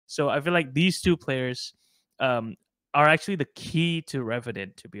So I feel like these two players are actually the key to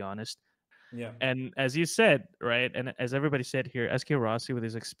Revenant, to be honest. Yeah. And as you said, right, and as everybody said here, SK Rossi with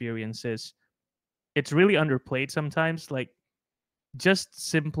his experiences, it's really underplayed sometimes. Like, just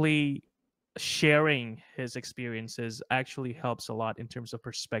simply sharing his experiences actually helps a lot in terms of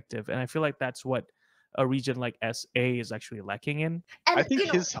perspective. And I feel like that's what a region like SA is actually lacking in. And I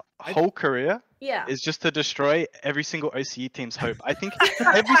think his whole career is just to destroy every single OCE team's hope. I think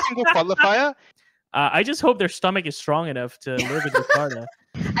every single qualifier. I just hope their stomach is strong enough to live in Jakarta.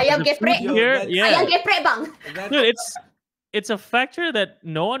 Ayam geprek. Ayam geprek, bang. Dude, it's a factor that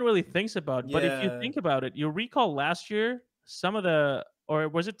no one really thinks about. But if you Yeah. think about it, you recall last year, some of the, or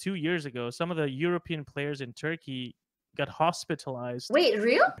was it 2 years ago, some of the European players in Turkey got hospitalized. Wait,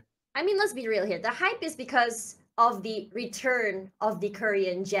 real? I mean, let's be real here. The hype is because of the return of the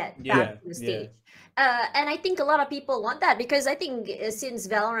Korean jet back to the stage. And I think a lot of people want that because I think since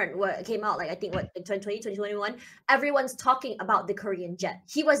Valorant came out, like I think what, 2020, 2021, everyone's talking about the Korean jet.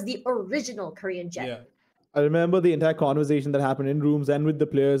 He was the original Korean jet. Yeah. I remember the entire conversation that happened in rooms and with the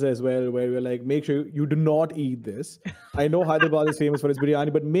players as well, where we were like, make sure you do not eat this. I know Hyderabad is famous for its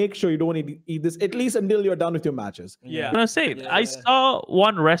biryani, but make sure you don't eat this at least until you're done with your matches. Yeah. I'm gonna say, I saw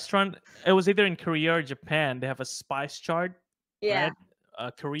one restaurant, it was either in Korea or Japan, they have a spice chart. Yeah. Right?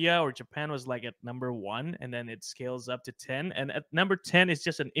 Korea or Japan was like at number 1, and then it scales up to 10, and at number 10 is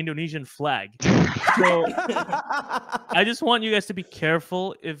just an Indonesian flag. So I just want you guys to be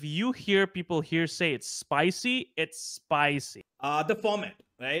careful. If you hear people here say it's spicy, it's spicy. The format,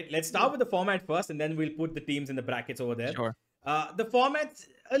 right? Let's start with the format first, and then we'll put the teams in the brackets over there. Sure. The format's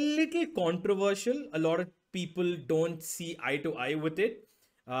a little controversial. A lot of people don't see eye to eye with it.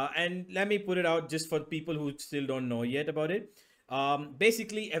 And let me put it out just for people who still don't know yet about it.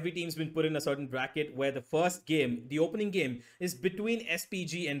 Basically, every team's been put in a certain bracket where the first game, the opening game, is between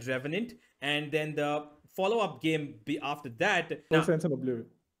SPG and Revenant, and then the follow-up game after that. Full Sense and Oblivion.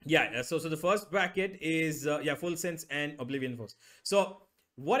 Yeah, so the first bracket is Full Sense and Oblivion Force. So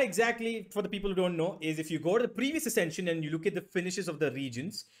what exactly, for the people who don't know, is if you go to the previous Ascension and you look at the finishes of the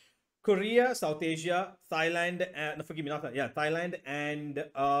regions, Korea, South Asia, Thailand, Thailand and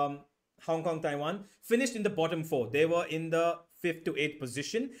Hong Kong, Taiwan finished in the bottom 4. They were in the 5th to 8th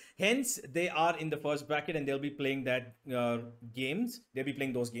position. Hence, they are in the first bracket and they'll be playing that games. They'll be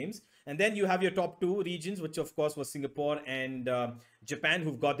playing those games. And then you have your top 2 regions, which of course was Singapore and Japan,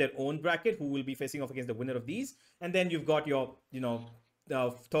 who've got their own bracket, who will be facing off against the winner of these. And then you've got your,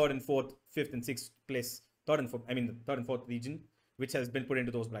 3rd and 4th, 5th and 6th place, the 3rd and 4th region, which has been put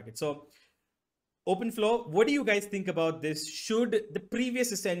into those brackets. So, open floor, what do you guys think about this? Should the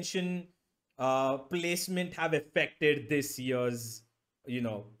previous Ascension placement have affected this year's,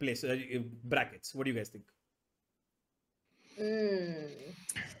 brackets? What do you guys think?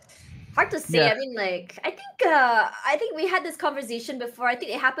 Hard to say. Yeah. I mean, like, I think we had this conversation before. I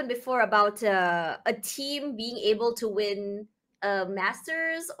think it happened before about a team being able to win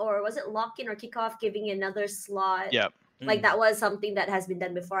Masters, or was it lock-in or kickoff, giving another slot? Yep. Like that was something that has been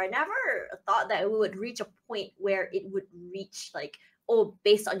done before. I never thought that we would reach a point where it would reach like, oh,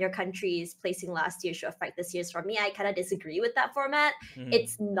 based on your country's placing last year should affect this year's. For me, I kind of disagree with that format.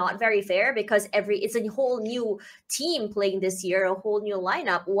 It's not very fair because it's a whole new team playing this year, a whole new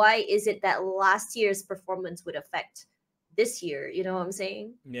lineup. Why is it that last year's performance would affect this year? You know what I'm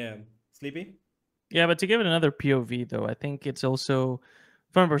saying? Yeah. Sleepy? Yeah, but to give it another POV though, I think it's also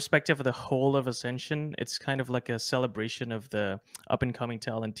from a perspective of the whole of Ascension, it's kind of like a celebration of the up and coming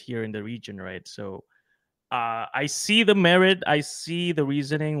talent here in the region, right? So I see the merit, I see the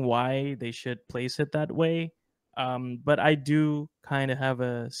reasoning why they should place it that way. But I do kind of have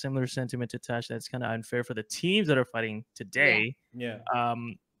a similar sentiment to Tash that's kind of unfair for the teams that are fighting today. Yeah.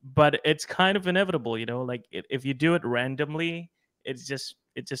 But it's kind of inevitable, like if you do it randomly, it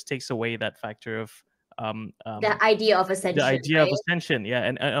just takes away that factor of the idea of Ascension. The idea right? of Ascension, yeah,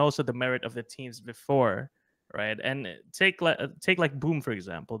 and also the merit of the teams before, right? And take like Boom, for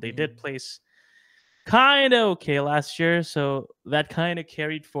example. They did place kind of okay last year, so that kind of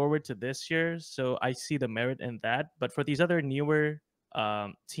carried forward to this year. So I see the merit in that. But for these other newer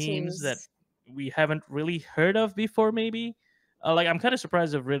teams that we haven't really heard of before, maybe, like I'm kind of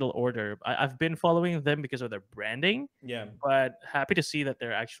surprised of RIDDLE Order. I've been following them because of their branding. Yeah. But happy to see that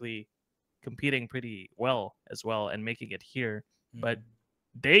they're actually competing pretty well as well and making it here. But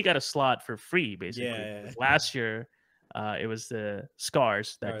they got a slot for free, basically. Yeah. Last year, it was the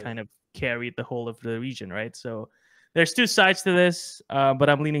Scars that kind of carried the whole of the region, right? So there's two sides to this, but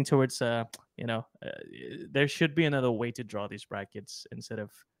I'm leaning towards, there should be another way to draw these brackets instead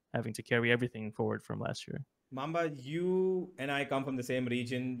of having to carry everything forward from last year. Mamba, you and I come from the same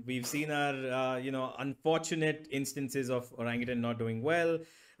region. We've seen our, unfortunate instances of orangutan not doing well,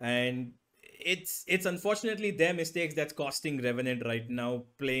 and it's unfortunately their mistakes that's costing Revenant right now,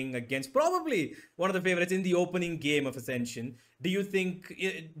 playing against probably one of the favorites in the opening game of Ascension. Do you think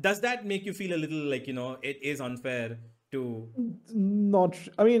does that make you feel a little like it is unfair to? Not.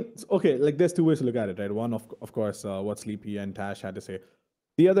 I mean, okay. Like, there's two ways to look at it, right? One, of course, what Sleepy and Tash had to say.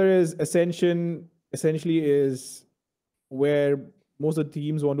 The other is Ascension. Essentially, is where most of the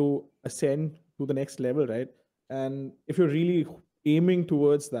teams want to ascend to the next level, right? And if you're really aiming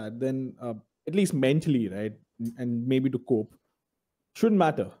towards that, then at least mentally, right, and maybe to cope, shouldn't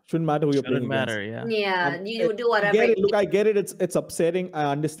matter who you're playing against. Yeah, you do whatever. Get it. Look, I get it. It's upsetting. I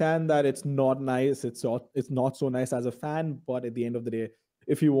understand that it's not nice. It's not so nice as a fan. But at the end of the day,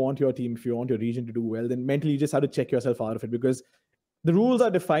 if you want your team, if you want your region to do well, then mentally you just have to check yourself out of it, because the rules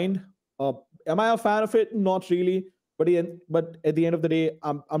are defined. Am I a fan of it? Not really. But at the end of the day,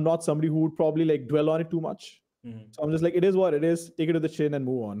 I'm not somebody who would probably like dwell on it too much. So I'm just like, it is what it is. Take it to the chin and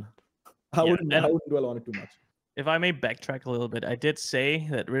move on. I wouldn't dwell on it too much. If I may backtrack a little bit, I did say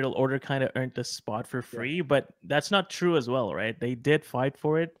that Riddle Order kind of earned the spot for free, but that's not true as well, right? They did fight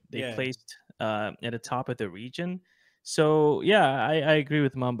for it. They placed at the top of the region. So yeah, I agree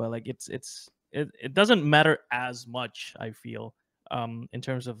with Mamba. Like it doesn't matter as much, I feel, in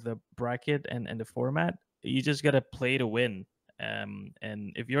terms of the bracket and the format. You just gotta play to win.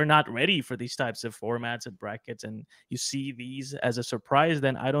 And if you're not ready for these types of formats and brackets, and you see these as a surprise,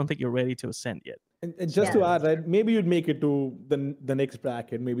 then I don't think you're ready to ascend yet. And just to add, right, maybe you'd make it to the next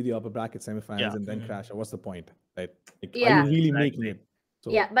bracket, maybe the upper bracket semifinals, and then crash. What's the point, right? Like, are you really making it?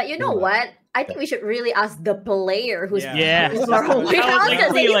 So, but you know what? I think we should really ask the player who's waiting.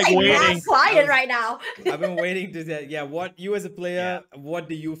 Quiet right now. I've been waiting to say, what you as a player, what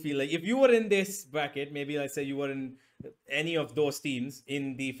do you feel like if you were in this bracket? Maybe let's say you were in any of those teams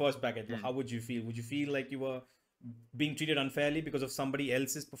in the first bracket. How would you feel? Would you feel like you were being treated unfairly because of somebody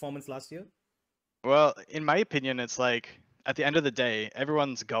else's performance last year? Well, in my opinion, it's like at the end of the day,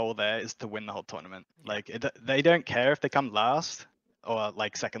 everyone's goal there is to win the whole tournament. Like they don't care if they come last or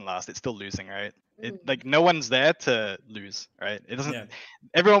like second last. It's still losing, right? Like no one's there to lose, right? It doesn't.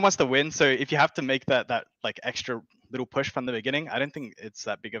 Everyone wants to win. So if you have to make that like extra little push from the beginning, I don't think it's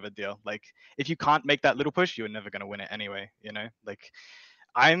that big of a deal. Like if you can't make that little push, you're never gonna win it anyway. Like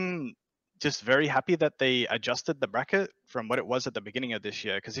I'm just very happy that they adjusted the bracket from what it was at the beginning of this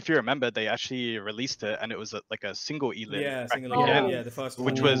year. Because if you remember, they actually released it and it was like a single elim. The first one.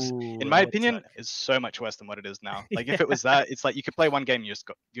 Which was, in my opinion, is so much worse than what it is now. Like if it was that, it's like you could play one game, you're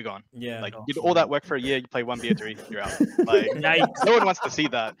gone. Like you did all that work for a year, you play one BO3, you're out. Like no one wants to see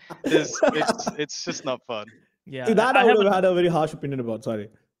that. It's just not fun. Yeah, see, that I would have had a very harsh opinion about. Sorry.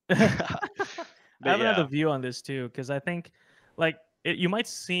 I have another view on this too, because I think like you might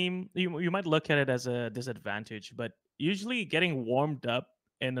look at it as a disadvantage, but usually getting warmed up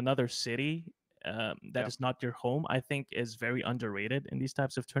in another city that is not your home, I think is very underrated in these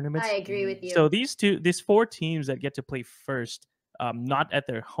types of tournaments. I agree with you. So these four teams that get to play first, not at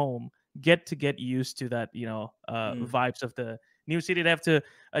their home, get used to that, vibes of the new city. They have to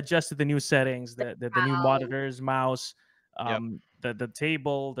adjust to the new settings, the new monitors, mouse, the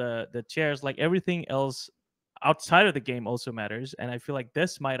table, the chairs, like everything else outside of the game also matters. And I feel like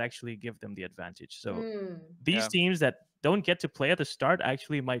this might actually give them the advantage. So these teams that don't get to play at the start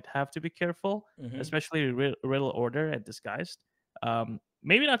actually might have to be careful, especially Riddle Order and Disguised.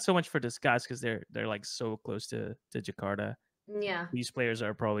 Maybe not so much for Disguised because they're like so close to Jakarta. Yeah, these players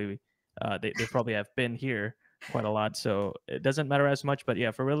are probably they probably have been here quite a lot, so it doesn't matter as much. But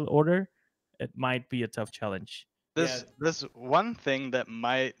yeah, for Riddle Order, it might be a tough challenge. There's one thing that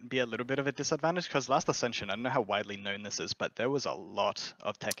might be a little bit of a disadvantage, because last Ascension, I don't know how widely known this is, but there was a lot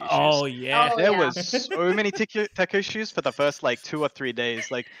of tech issues. Oh yeah, there was so many tech issues for the first like 2 or 3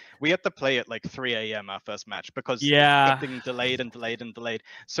 days. Like we had to play at like 3 a.m. our first match because it kept getting delayed and delayed and delayed.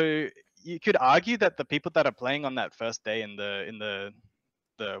 So you could argue that the people that are playing on that first day in the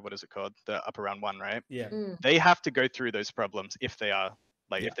what is it called, the upper round 1, right? They have to go through those problems if they are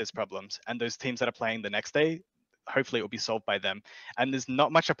like if there's problems, and those teams that are playing the next day, hopefully it will be solved by them. And there's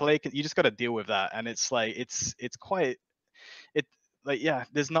not much a play, you just got to deal with that. And it's like it's quite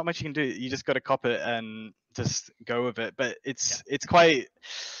there's not much you can do. You just got to cop it and just go with it. But it's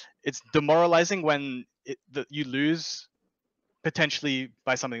demoralizing when you lose potentially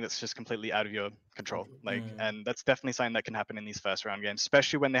by something that's just completely out of your control. Like, and that's definitely something that can happen in these first round games,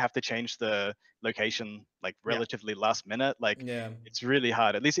 especially when they have to change the location like relatively last minute. Like, it's really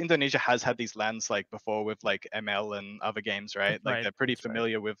hard. At least Indonesia has had these lands like before with like ML and other games, right? Like they're pretty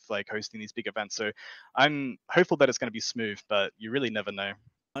familiar with like hosting these big events. So I'm hopeful that it's going to be smooth, but you really never know.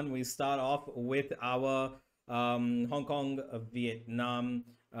 We start off with our Hong Kong, Vietnam,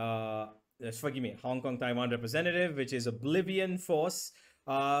 forgive me, Hong Kong, Taiwan representative, which is Oblivion Force,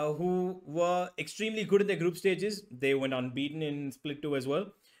 who were extremely good in their group stages. They went unbeaten in Split 2 as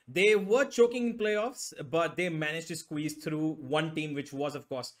well. They were choking in playoffs, but they managed to squeeze through one team, which was, of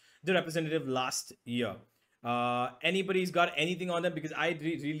course, the representative last year. Anybody's got anything on them? Because I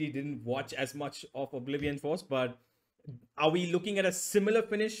really didn't watch as much of Oblivion Force, but are we looking at a similar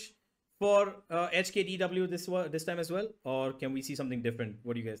finish for HKTW this time as well? Or can we see something different?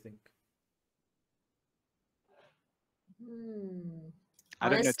 What do you guys think? I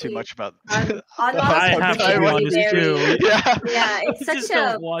don't know too much about. I have to be honest too. Yeah, it's such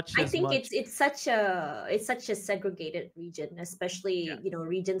a. I think much. it's such a segregated region, especially you know,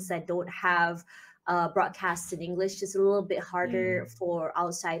 regions that don't have broadcasts in English. Just a little bit harder for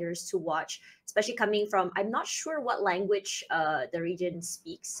outsiders to watch, especially coming from. I'm not sure what language the region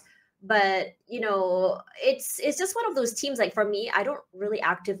speaks. But you know, it's just one of those teams. Like for me, I don't really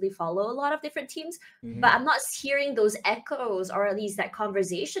actively follow a lot of different teams, but I'm not hearing those echoes or at least that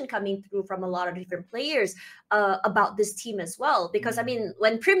conversation coming through from a lot of different players about this team as well. Because I mean,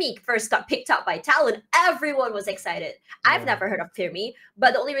 when Primi first got picked up by Talon, everyone was excited. I've never heard of Primi,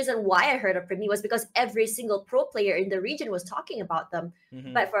 but the only reason why I heard of Primi was because every single pro player in the region was talking about them.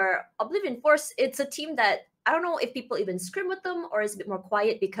 But for Oblivion Force, it's a team that I don't know if people even scrim with them or it's a bit more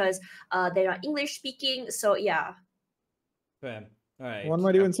quiet because they're not English speaking. So yeah. Fair. All right. One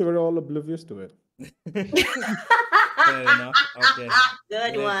might even say we're all oblivious to it. Fair enough. Okay.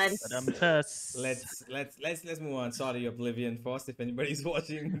 Good one. Let's move on. Sorry, Oblivion Force, if anybody's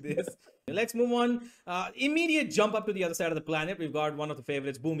watching this. Let's move on. Immediate jump up to the other side of the planet. We've got one of the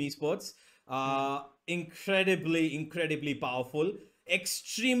favorites, Boom Esports. Incredibly powerful.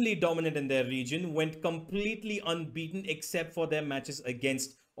 Extremely dominant in their region, went completely unbeaten except for their matches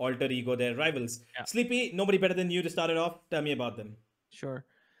against Alter Ego, their rivals. Sleepy, nobody better than you to start it off. Tell me about them. Sure.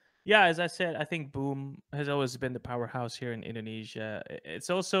 Yeah, as I said, I think Boom has always been the powerhouse here in Indonesia. It's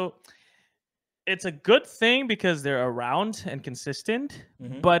a good thing because they're around and consistent,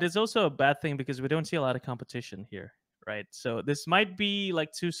 but it's also a bad thing because we don't see a lot of competition here, right? So this might be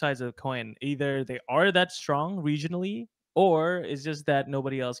like two sides of the coin. Either they are that strong regionally, or it's just that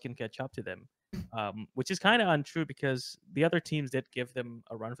nobody else can catch up to them, which is kind of untrue because the other teams did give them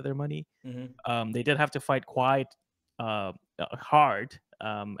a run for their money. They did have to fight quite hard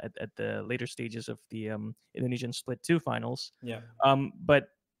at the later stages of the Indonesian Split 2 finals. But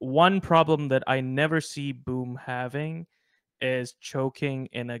one problem that I never see Boom having is choking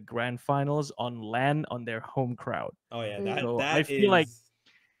in a grand finals on LAN on their home crowd. Oh yeah,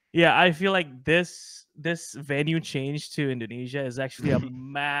 I feel like this venue change to Indonesia is actually a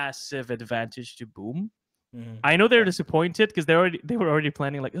massive advantage to Boom. I know they're disappointed because they were already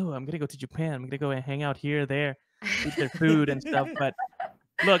planning like, oh, I'm gonna go to Japan, I'm gonna go and hang out here, there, eat their food and stuff. But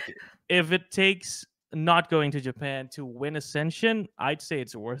look, if it takes not going to Japan to win Ascension, I'd say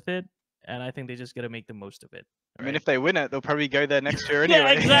it's worth it, and I think they just gotta make the most of it. I mean, if they win it, they'll probably go there next year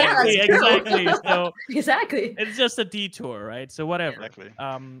anyway. Exactly. So exactly, it's just a detour, right? So whatever. Exactly.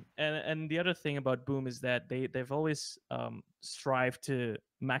 And the other thing about Boom is that they've always strived to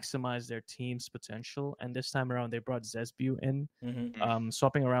maximize their team's potential, and this time around they brought Zesbu in,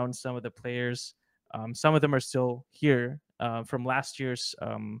 swapping around some of the players. Some of them are still here from last year's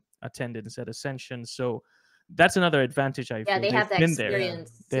attendance at Ascension, so that's another advantage. I feel they have the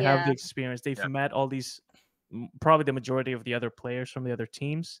experience. They have the experience. They've met all these, probably the majority of the other players from the other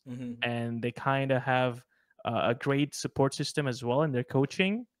teams, and they kind of have a great support system as well in their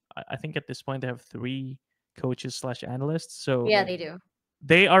coaching. I think at this point they have 3 coaches / analysts. So yeah, they do.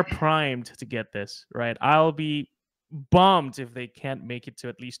 They are primed to get this, right? I'll be bummed if they can't make it to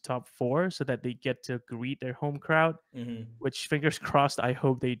at least top 4 so that they get to greet their home crowd, which fingers crossed, I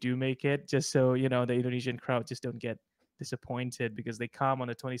hope they do make it, just so, you know, the Indonesian crowd just don't get disappointed because they come on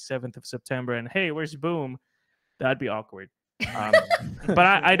the 27th of September and, hey, where's Boom? That'd be awkward. But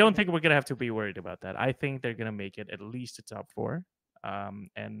I don't think we're going to have to be worried about that. I think they're going to make it at least to top 4.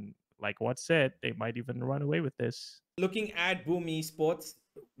 And like what said, they might even run away with this. Looking at Boom Esports,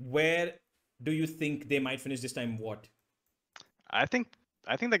 where do you think they might finish this time? What? I think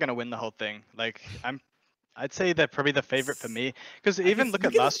they're gonna win the whole thing. Like I'd say they're probably the favorite for me because even look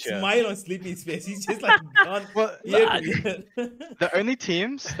at last year. Smile on Sleepy's face. He's just like gone. Well, the only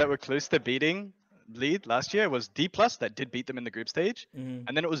teams that were close to beating lead last year was D+ that did beat them in the group stage, and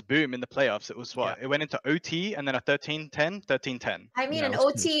then it was Boom in the playoffs. It was what? It went into OT and then a 13-10, 13-10. I mean, an it's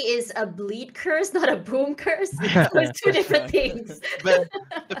OT is a bleed curse, not a boom curse. So it's two different things. But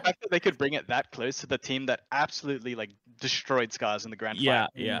the fact that they could bring it that close to the team that absolutely like destroyed Scars in the grand final,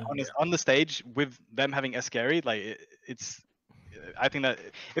 on the stage with them having Escary, like it's. I think that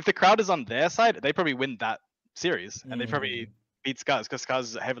if the crowd is on their side, they probably win that series, and they probably beat Scars because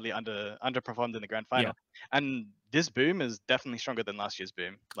Scars heavily underperformed in the grand final. And this Boom is definitely stronger than last year's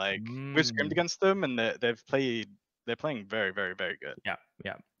Boom. Like we've scrimmed against them, and they're playing very, very, very good.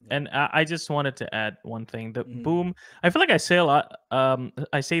 Yeah. And I just wanted to add one thing. The Boom, I feel like I say a lot.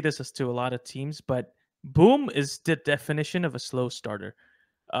 I say this as to a lot of teams, but Boom is the definition of a slow starter.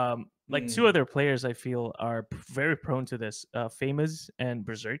 Like two other players I feel are very prone to this, Famous and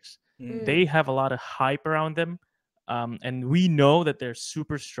Berserks. They have a lot of hype around them, and we know that they're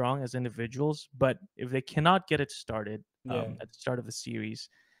super strong as individuals, but if they cannot get it started at the start of the series,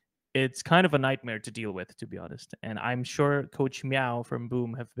 it's kind of a nightmare to deal with, to be honest. And I'm sure Coach Meow from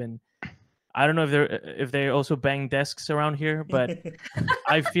Boom have been, I don't know if they also bang desks around here, but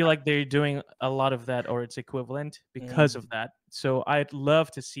I feel like they're doing a lot of that, or it's equivalent because of that. So I'd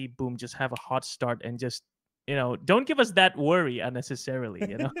love to see Boom just have a hot start and just, don't give us that worry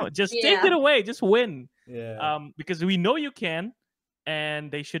unnecessarily. Just take it away, just win. Because we know you can,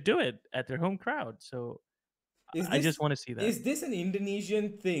 and they should do it at their home crowd. So I just want to see that. Is this an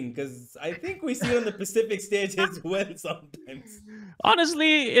Indonesian thing? Because I think we see it on the Pacific stage as well sometimes.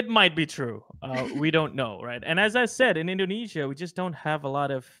 Honestly, it might be true. We don't know, right? And as I said, in Indonesia, we just don't have a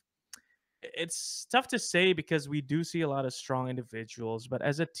lot of... It's tough to say because we do see a lot of strong individuals, but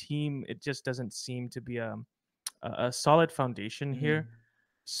as a team, it just doesn't seem to be a solid foundation here.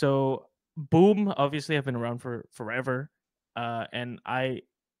 So Boom obviously have been around for forever, and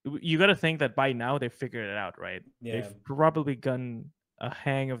you got to think that by now they've figured it out, right? They've probably gotten a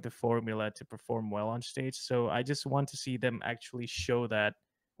hang of the formula to perform well on stage. So I just want to see them actually show that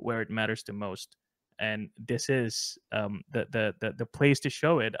where it matters the most. And this is the place to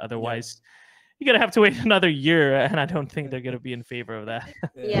show it. Otherwise, you're going to have to wait another year, and I don't think they're going to be in favor of that.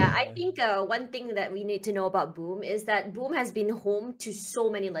 I think one thing that we need to know about Boom is that Boom has been home to so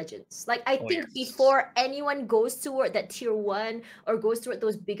many legends. Like, I think before anyone goes toward that tier 1 or goes toward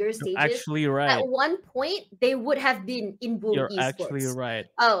those bigger stages, actually right. At one point, they would have been in Boom You're Esports. Actually right.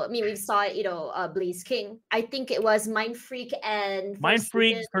 Oh, I mean, we saw, Blaze King. I think it was Mindfreak and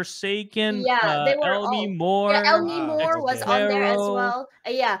Forsaken. Yeah, they were Elmi Moore. Yeah, Elmi Moore was on there as well.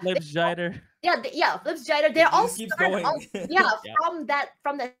 Lips Jider. Flips Jider. They're all keeps going. from that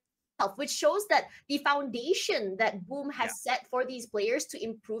which shows that the foundation that Boom has set for these players to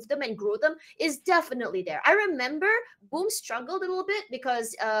improve them and grow them is definitely there. I remember Boom struggled a little bit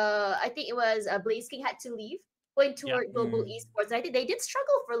because I think it was Blaze King had to leave, going toward global esports. And I think they did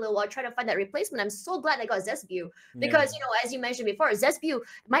struggle for a little while trying to find that replacement. I'm so glad they got Zesbu because, as you mentioned before, Zesbu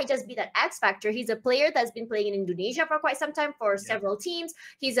might just be that X factor. He's a player that's been playing in Indonesia for quite some time for several teams.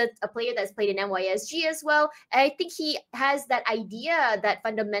 He's a player that's played in NYSG as well. And I think he has that idea, that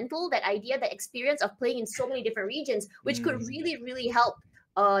experience of playing in so many different regions, which could really, really help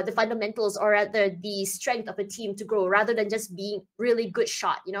the fundamentals or rather the strength of a team to grow rather than just being really good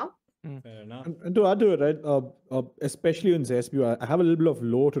shot, Fair enough. And to add to it, right, especially in ZSBU, I have a little bit of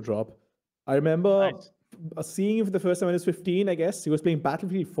low to drop. I remember seeing him for the first time when he was 15, I guess. He was playing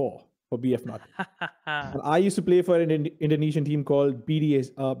Battlefield 4 for BF Nut. And I used to play for an Indonesian team called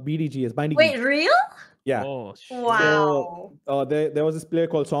BDGS. Wait, real? Yeah. Oh, wow. So, there was this player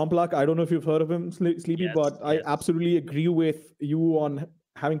called Somplak. I don't know if you've heard of him, Sleepy, but I absolutely agree with you on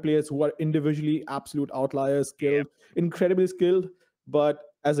having players who are individually absolute outliers, skilled, incredibly skilled, but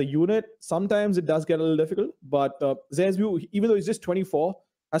as a unit, sometimes it does get a little difficult. But Zesbu, even though he's just 24,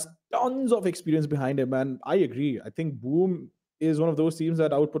 has tons of experience behind him. And I agree. I think Boom is one of those teams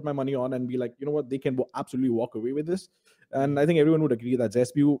that I would put my money on and be like, you know what, they can absolutely walk away with this. And I think everyone would agree that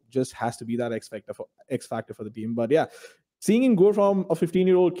Zesbu just has to be that X factor for the team. But yeah, seeing him go from a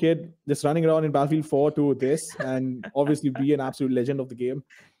 15-year-old kid just running around in Battlefield 4 to this and obviously be an absolute legend of the game,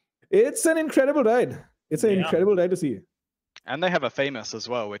 it's an incredible ride. It's an incredible ride to see. And they have a Famous as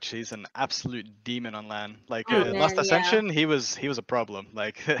well, which he's an absolute demon on LAN. Like last Ascension, he was a problem.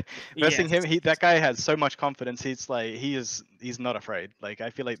 Like versing him, that guy has so much confidence. He's like he's not afraid. Like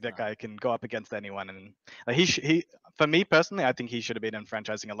I feel like that guy can go up against anyone, and like, he for me personally, I think he should have been in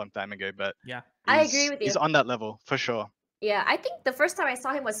franchising a long time ago. But I agree with you. He's on that level for sure. Yeah, I think the first time I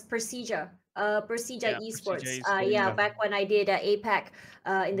saw him was Persija Esports. Back when I did APAC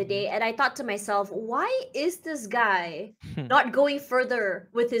in the day. And I thought to myself, why is this guy not going further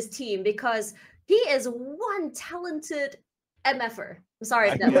with his team? Because he is one talented MFer. I'm sorry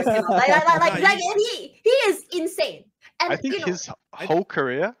if that word came out. And he is insane. And I think his whole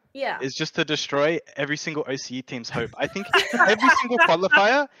career is just to destroy every single OCE team's hope. I think every single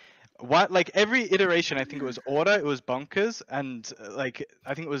qualifier, every iteration, I think it was Order, it was Bonkers, and I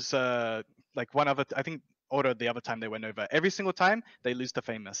think it was one other. I think Order the other time they went over. Every single time they lose to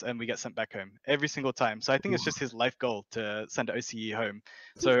Famous, and we get sent back home every single time. So I think it's just his life goal to send OCE home.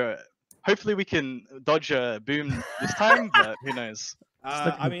 So hopefully we can dodge a boom this time, but who knows.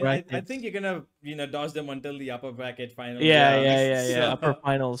 I mean, I think you're gonna dodge them until the upper bracket final. Yeah. Upper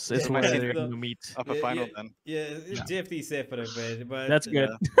finals is when they're gonna meet. Upper final then. Yeah, JFT is safe for a bit, but that's good.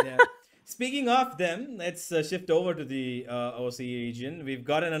 Yeah. Speaking of them, let's shift over to the OCE region. We've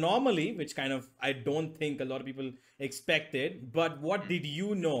got an anomaly, which I don't think a lot of people expected. But what did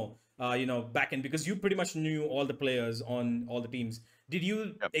you know? Back in, because you pretty much knew all the players on all the teams. Did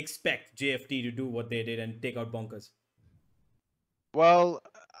you expect JFT to do what they did and take out Bonkers? Well,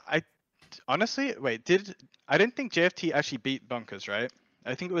 I honestly I didn't think JFT actually beat Bonkers, right?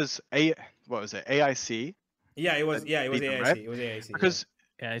 I think it was AIC. Yeah, it was. Yeah, it was AIC. Them, right? It was AIC. Because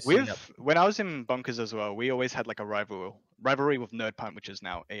when I was in Bonkers as well, we always had like a rivalry with Nerd Punt, which is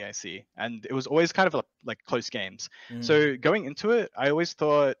now AIC, and it was always kind of like close games. So going into it, I always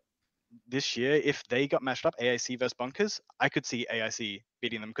thought this year, if they got matched up, AIC versus Bonkers, I could see AIC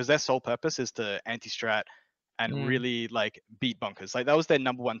beating them because their sole purpose is to anti-strat and really beat Bonkers. That was their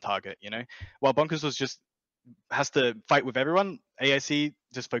number one target, while Bonkers was has to fight with everyone. AIC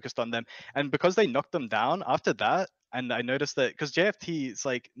just focused on them, and because they knocked them down after that, and I noticed that because JFT is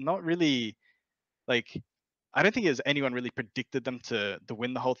not really I don't think anyone really predicted them to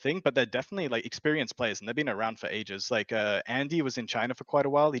win the whole thing, but they're definitely experienced players and they've been around for ages. Andy was in China for quite a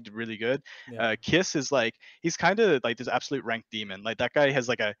while. He did really good. Yeah. Kiss is he's kind of this absolute ranked demon. That guy has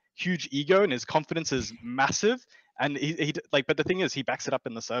a huge ego and his confidence is massive. And he but the thing is he backs it up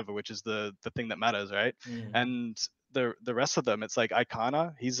in the server, which is the thing that matters, right? And the rest of them, it's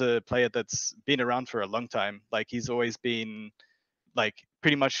Ikana. He's a player that's been around for a long time. He's always been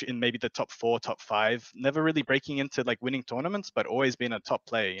pretty much in maybe the top 4, top 5, never really breaking into winning tournaments, but always being a top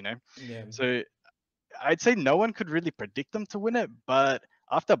player, Yeah. So I'd say no one could really predict them to win it, but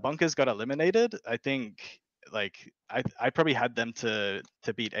after Bonkers got eliminated, I think I probably had them to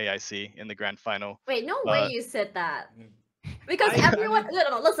beat AIC in the grand final. Wait, no way you said that. Because everyone,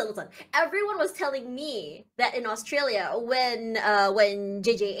 no, listen. Everyone was telling me that in Australia, when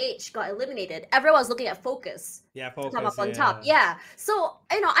JJH got eliminated, everyone was looking at Focus. Yeah, Focus. Come up on top. Yeah. So,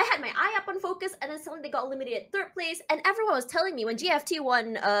 I had my eye up on Focus, and then suddenly they got eliminated 3rd place, and everyone was telling me when JFT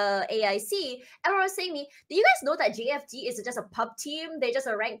won AIC, everyone was saying me, do you guys know that JFT is just a pub team? They're just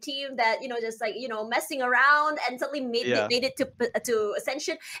a ranked team that, just messing around and suddenly made it to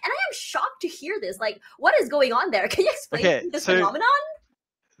Ascension. And I am shocked to hear this. What is going on there? Can you explain this phenomenon?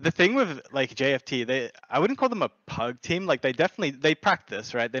 The thing with JFT, I wouldn't call them a pug team. They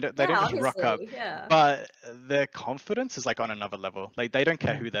practice, right? They don't just rock up. Yeah. But their confidence is on another level. They don't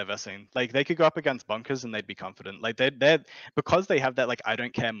care who they're versing. They could go up against Bonkers and they'd be confident. They're because they have that I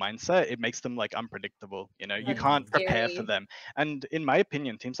don't care mindset, it makes them unpredictable. You can't prepare for them. And in my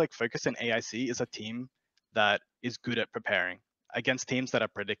opinion, teams like Focus and AIC is a team that is good at preparing against teams that are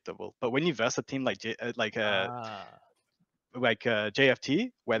predictable. But when you verse a team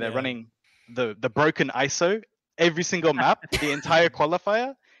JFT, where they're running the broken ISO every single map, the entire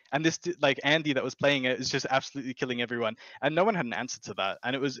qualifier, and this Andy that was playing it is just absolutely killing everyone, and no one had an answer to that,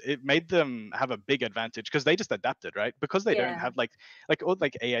 and it made them have a big advantage because they just adapted, right? Because they don't have all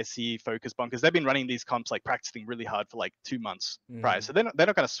AIC, Focus, Bonkers, they've been running these comps practicing really hard for 2 months prior, so they're not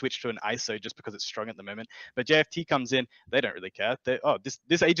going to switch to an ISO just because it's strong at the moment. But JFT comes in, they don't really care.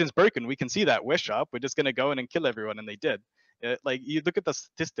 This agent's broken, we can see that, we're sharp, we're just going to go in and kill everyone, and they did. You look at the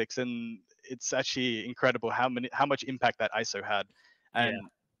statistics and it's actually incredible how much impact that ISO had. And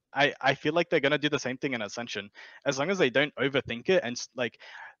I feel like they're going to do the same thing in Ascension, as long as they don't overthink it and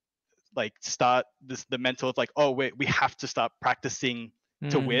start the mental of we have to start practicing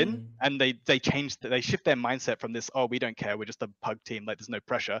to win, and they shift their mindset from this, we don't care, we're just a pug team, there's no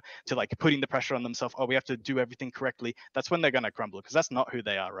pressure, to putting the pressure on themselves, we have to do everything correctly. That's when they're going to crumble, because that's not who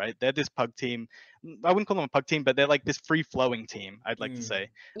they are, right? They're this pug team. I wouldn't call them a pug team, but they're this free-flowing team, I'd like to say.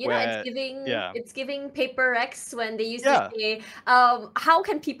 It's giving Paper X when they used to say, how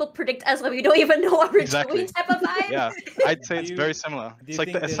can people predict us when we don't even know what we're doing type of vibe? Yeah, I'd say it's very similar. It's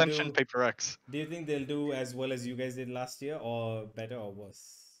like the Ascension Paper X. Do you think they'll do as well as you guys did last year, or better or worse?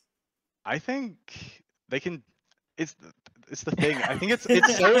 I think they can. it's the thing. I think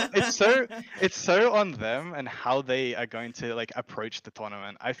it's so on them and how they are going to like approach the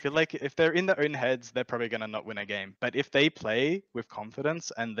tournament. I feel like if they're in their own heads, they're probably gonna not win a game. But if they play with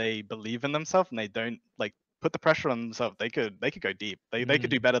confidence and they believe in themselves and they don't like put the pressure on themselves, they could go deep. They could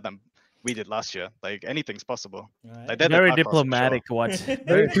do better than we did last year. Like anything's possible. Right. Like, they're the Very dark horse for diplomatic. sure. What?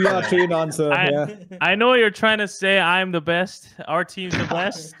 Very PR trained answer. Yeah. I know what you're trying to say. I'm the best. Our team's the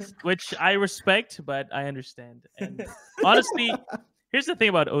best, which I respect, but I understand. And honestly, here's the thing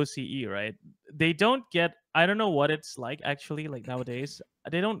about OCE, right? They don't get. I don't know what it's like actually. Like nowadays,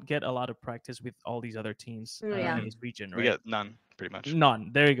 they don't get a lot of practice with all these other teams in this region, right? We get none, pretty much. None.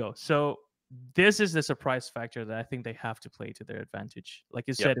 There you go. So this is the surprise factor that I think they have to play to their advantage. Like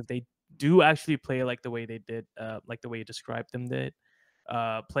you said, if they do actually play like the way they did, like the way you described them did,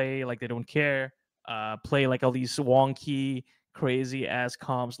 play like they don't care, play like all these wonky, crazy ass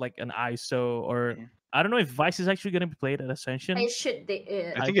comps like an ISO, or I don't know if Vice is actually going to be played at Ascension. It should.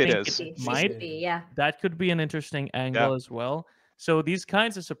 I think it is. It might be, yeah. That could be an interesting angle as well. So these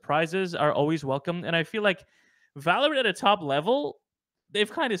kinds of surprises are always welcome, and I feel like Valorant at a top level,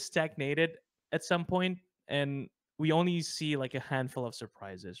 they've kind of stagnated at some point, and we only see like a handful of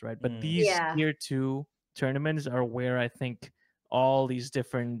surprises, right? But these tier 2 tournaments are where I think all these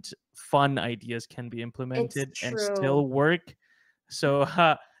different fun ideas can be implemented and still work. So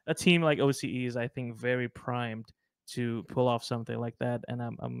a team like OCE is, I think, very primed to pull off something like that, and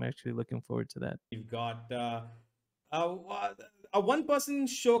I'm actually looking forward to that. You've got a one-person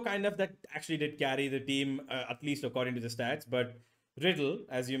show kind of that actually did carry the team, at least according to the stats, but RIDDLE,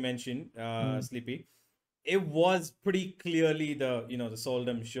 as you mentioned, Sleepy, it was pretty clearly the the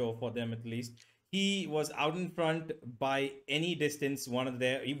Soldem show for them. At least he was out in front by any distance.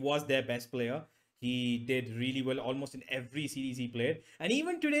 He was their best player. He did really well almost in every series he played. And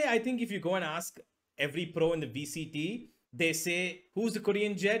even today, I think if you go and ask every pro in the VCT, they say, who's the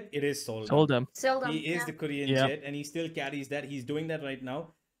Korean Jet? It is Soldem. He is the Korean Jet, and he still carries that. He's doing that right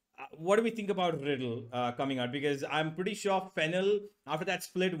now. What do we think about RIDDLE coming out? Because I'm pretty sure Fennel, after that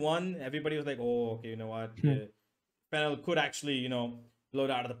split one, everybody was like, oh, okay, you know what? Fennel could actually, blow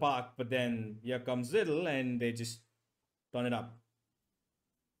it out of the park. But then here comes RIDDLE, and they just turn it up.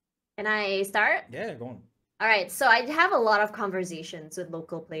 Can I start? Yeah, go on. All right, so I have a lot of conversations with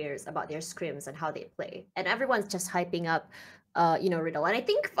local players about their scrims and how they play, and everyone's just hyping up, RIDDLE. And I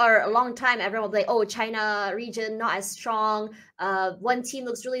think for a long time, everyone was like, "Oh, China region not as strong. One team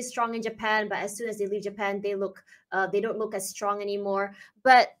looks really strong in Japan, but as soon as they leave Japan, they don't look as strong anymore."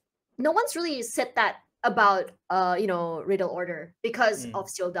 But no one's really said that about RIDDLE Order because of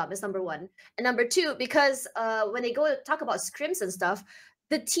Seoldam is number one, and number two because when they go to talk about scrims and stuff,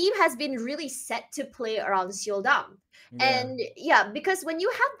 the team has been really set to play around Seoldam. And because when you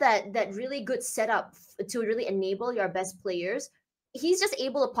have that really good setup to really enable your best players, he's just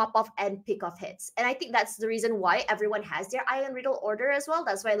able to pop off and pick off hits. And I think that's the reason why everyone has their eye on RIDDLE Order as well.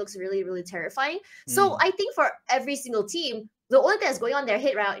 That's why it looks really, really terrifying. So I think for every single team, the only thing that's going on their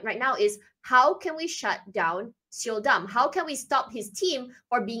head right now is how can we shut down Seoldam? How can we stop his team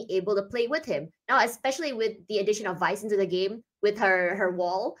for being able to play with him? Now, especially with the addition of Vice into the game, with her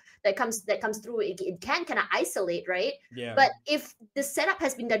wall that comes through, it can kind of isolate, right? Yeah. But if the setup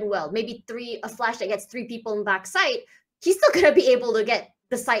has been done well, maybe a flash that gets 3 people in backside, he's still gonna be able to get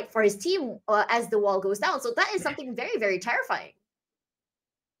the sight for his team as the wall goes down. So that is something very, very terrifying.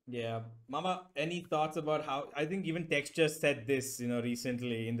 Yeah, Mama, any thoughts about how? I think even Texture said this,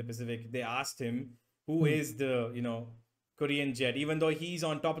 recently in the Pacific. They asked him who is the Korean Jet, even though he's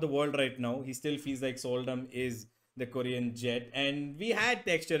on top of the world right now. He still feels like Soldem is the Korean Jet, and we had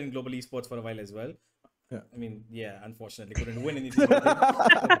Texture in Global Esports for a while as well. I mean, unfortunately couldn't win anything.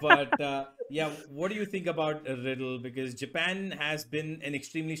 But what do you think about RIDDLE? Because Japan has been an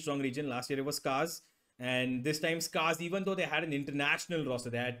extremely strong region. Last year it was Scars, and this time Scars, even though they had an international roster,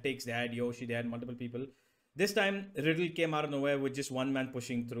 they had Tix, they had Yoshi, they had multiple people. This time RIDDLE came out of nowhere with just one man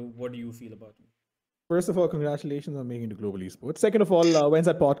pushing through. What do you feel about it? First of all, congratulations on making it to Global Esports. Second of all, when's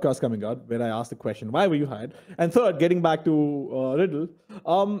that podcast coming out where I asked the question, why were you hired? And third, getting back to RIDDLE,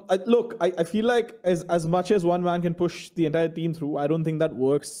 I feel like as much as one man can push the entire team through, I don't think that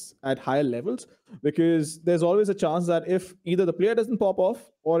works at higher levels, because there's always a chance that if either the player doesn't pop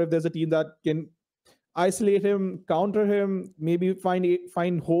off, or if there's a team that can isolate him, counter him, maybe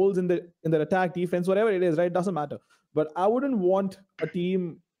find holes in the attack, defense, whatever it is, right? It doesn't matter. But I wouldn't want a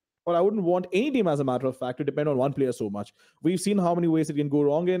team, or I wouldn't want any team, as a matter of fact, to depend on one player so much. We've seen how many ways it can go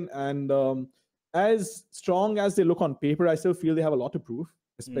wrong in, and as strong as they look on paper, I still feel they have a lot to prove,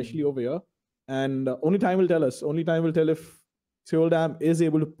 especially over here. And only time will tell us. Only time will tell if Seoldam is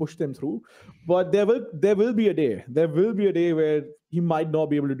able to push them through. But there will be a day. There will be a day where he might not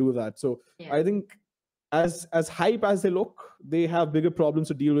be able to do that. So I think as hype as they look, they have bigger problems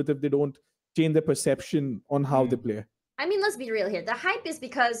to deal with if they don't change their perception on how they play. I mean, let's be real here. The hype is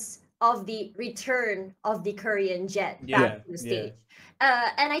because of the return of the Korean Jet back to the stage.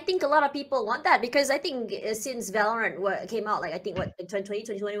 And I think a lot of people want that because I think since Valorant came out, like I think in 2020,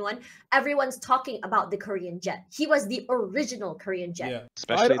 2021, everyone's talking about the Korean Jet. He was the original Korean Jet. Yeah.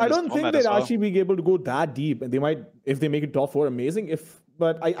 Especially I don't think they'd actually be able to go that deep, and they might, if they make it top 4, amazing.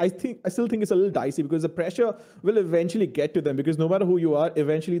 But I still think it's a little dicey because the pressure will eventually get to them, because no matter who you are,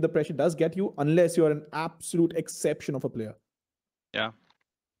 eventually the pressure does get you unless you're an absolute exception of a player. Yeah.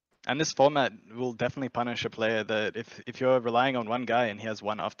 And this format will definitely punish a player that if you're relying on one guy and he has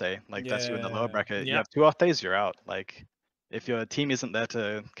one off day, like that's you in the lower bracket, you have 2 off days, you're out. Like if your team isn't there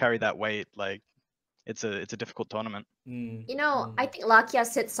to carry that weight, like it's a difficult tournament. You know, I think Lakia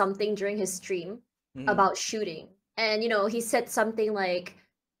said something during his stream about shooting. And, you know, he said something like,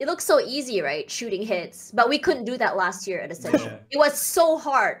 it looks so easy, right? Shooting hits. But we couldn't do that last year at Ascension. It was so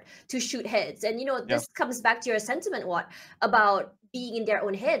hard to shoot hits. And, you know, this comes back to your sentiment, Watt, about being in their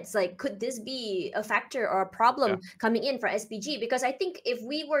own heads. Like, could this be a factor or a problem coming in for SPG? Because I think if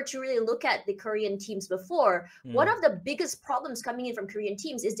we were to really look at the Korean teams before, one of the biggest problems coming in from Korean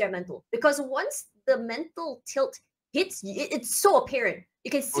teams is their mental. Because once the mental tilt hits, it's so apparent.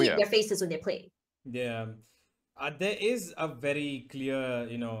 You can see their faces when they play. Yeah. There is a very clear,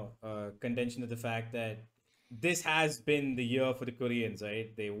 contention of the fact that this has been the year for the Koreans,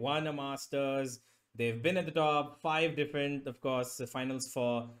 right? They won a Masters. They've been at the top, 5 different, of course, finals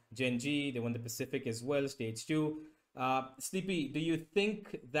for Gen G. They won the Pacific as well, stage 2. Sleepy, do you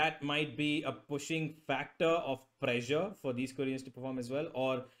think that might be a pushing factor of pressure for these Koreans to perform as well?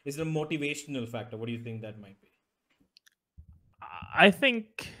 Or is it a motivational factor? What do you think that might be? I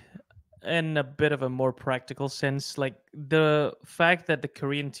think in a bit of a more practical sense, like the fact that the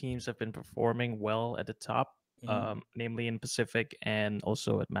Korean teams have been performing well at the top, namely in Pacific and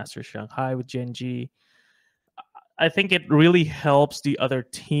also at Master Shanghai with Gen G, I think it really helps the other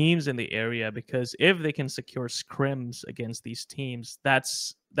teams in the area, because if they can secure scrims against these teams,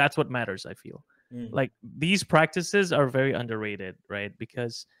 that's what matters, I feel. Like these practices are very underrated, right?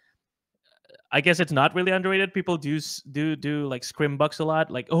 Because I guess it's not really underrated. People do like scrim bucks a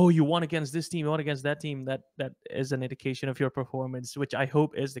lot. Like, oh, you won against this team, you won against that team. That is an indication of your performance, which I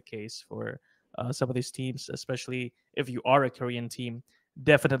hope is the case for some of these teams, especially if you are a Korean team.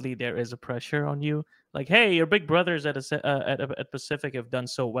 Definitely, there is a pressure on you. Like, hey, your big brothers at Pacific have done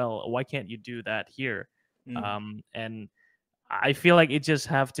so well. Why can't you do that here? And I feel like it just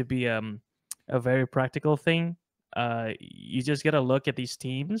have to be a very practical thing. You just gotta look at these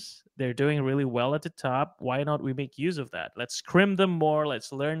teams. They're doing really well at the top. Why not we make use of that? Let's scrim them more.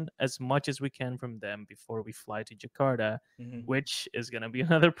 Let's learn as much as we can from them before we fly to Jakarta, which is gonna be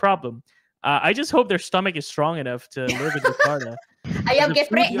another problem. I just hope their stomach is strong enough to live in Jakarta. Ayam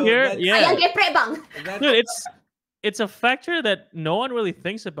geprek here, ayam geprek bang. Dude, it's a factor that no one really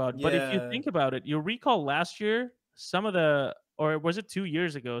thinks about. But if you think about it, you'll recall last year or was it 2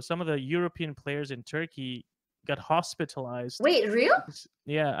 years ago? Some of the European players in Turkey got hospitalized. Wait, real?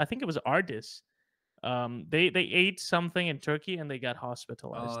 Yeah, I think it was Ardis. They ate something in Turkey and they got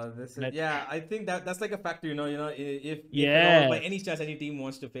hospitalized. I think that's like a factor, if by any chance any team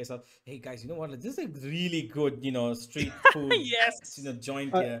wants to face up, hey guys, you know what? This is a really good, street food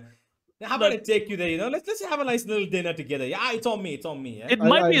joint here. How about I take you there? Let's have a nice little dinner together. Yeah, it's on me. Yeah? It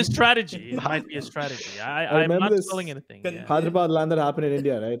might be a strategy. It might be a strategy. I'm not calling anything. Hyderabad LAN that happened in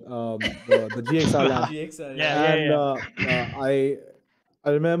India, right? The GXR LAN. I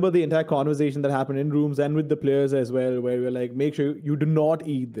remember the entire conversation that happened in rooms and with the players as well, where we were like, make sure you do not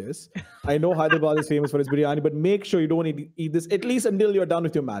eat this. I know Hyderabad is famous for its biryani, but make sure you don't eat this at least until you're done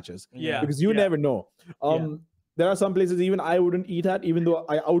with your matches. Yeah, because you never know. There are some places even I wouldn't eat at, even though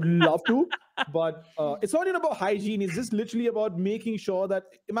I would love to. But it's not even about hygiene. It's just literally about making sure that,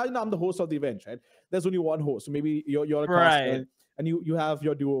 imagine I'm the host of the event, right? There's only one host. So maybe you're a caster and you have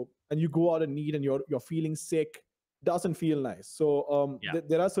your duo and you go out and eat and you're feeling sick. Doesn't feel nice. So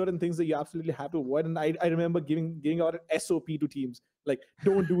there are certain things that you absolutely have to avoid. And I remember giving out an SOP to teams. Like,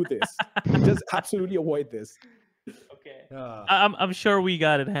 don't do this. Just absolutely avoid this. Okay. I'm sure we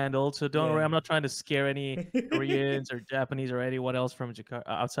got it handled, so don't worry. I'm not trying to scare any Koreans or Japanese or anyone else from Jakarta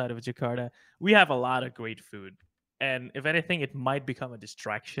outside of Jakarta. We have a lot of great food, and if anything, it might become a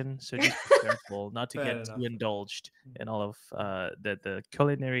distraction. So just be careful not to Fair get enough. too indulged in all of the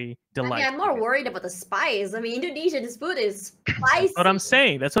culinary I delight. mean, I'm more worried about the spice. I mean, Indonesian food is spicy. That's what I'm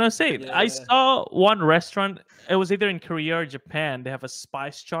saying. That's what I'm saying. I Yeah. saw one restaurant. It was either in Korea or Japan. They have a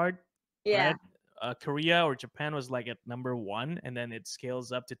spice chart. Yeah. Right? Korea or Japan was like at number 1, and then it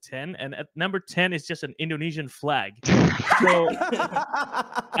scales up to 10. And at number 10 is just an Indonesian flag. So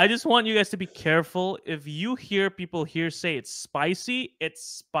I just want you guys to be careful. If you hear people here say it's spicy, it's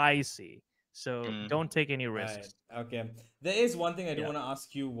spicy. So don't take any risks. Right. Okay. There is one thing I do Yeah. want to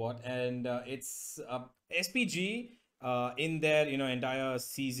ask you, what, and it's SPG in their entire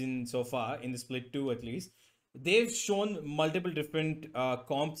season so far, in the split 2 at least, they've shown multiple different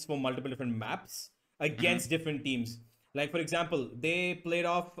comps for multiple different maps against different teams. Like, for example, they played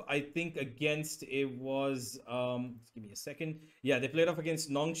off, I think, against, it was, give me a second. Yeah, they played off against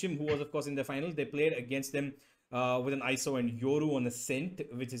Nongshim, who was, of course, in the final. They played against them with an ISO and Yoru on Ascent,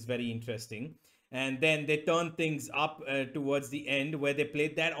 which is very interesting. And then they turned things up towards the end, where they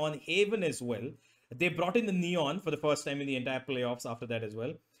played that on Haven as well. They brought in the Neon for the first time in the entire playoffs after that as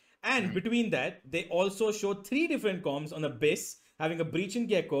well. And between that, they also showed 3 different comps on Abyss, having a Breach and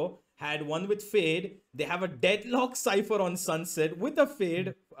Gecko, had one with Fade. They have a Deadlock Cypher on Sunset with a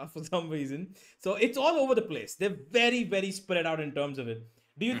Fade for some reason. So it's all over the place. They're very, very spread out in terms of it.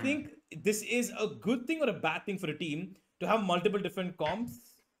 Do you think this is a good thing or a bad thing for a team to have multiple different comps?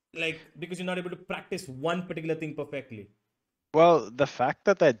 Like, because you're not able to practice one particular thing perfectly. Well, the fact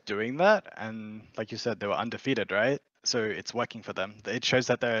that they're doing that, and like you said, they were undefeated, right? So it's working for them. It shows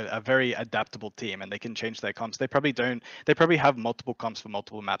that they're a very adaptable team and they can change their comps. They probably have multiple comps for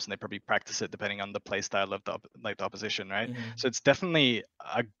multiple maps, and they probably practice it depending on the play style of the opposition, right? So it's definitely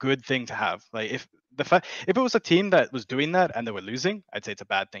a good thing to have. Like, if it was a team that was doing that and they were losing, I'd say it's a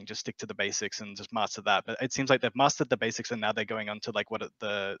bad thing. Just stick to the basics and just master that. But it seems like they've mastered the basics and now they're going on to like what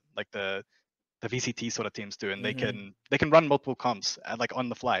the VCT sort of teams do, and they can run multiple comps like on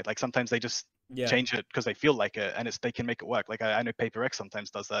the fly. Like sometimes they just change it because they feel like it, and they can make it work. Like I know Paper X sometimes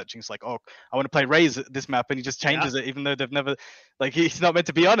does that. He's like, oh, I want to play Raze this map, and he just changes it, even though they've never, like, he's not meant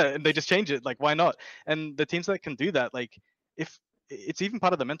to be on it, and they just change it. Like, why not? And the teams that can do that, like, if it's even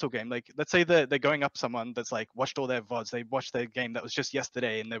part of the mental game. Like, let's say they're going up someone that's like watched all their VODs, they watched their game that was just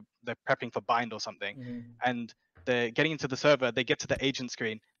yesterday, and they're prepping for bind or something, and they're getting into the server, they get to the agent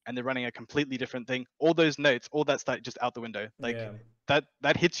screen, and they're running a completely different thing. All those notes, all that stuff just out the window. Like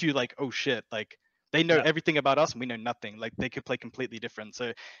that hits you like, oh shit, like they know everything about us and we know nothing. Like they could play completely different.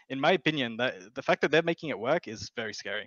 So in my opinion, that the fact that they're making it work is very scary.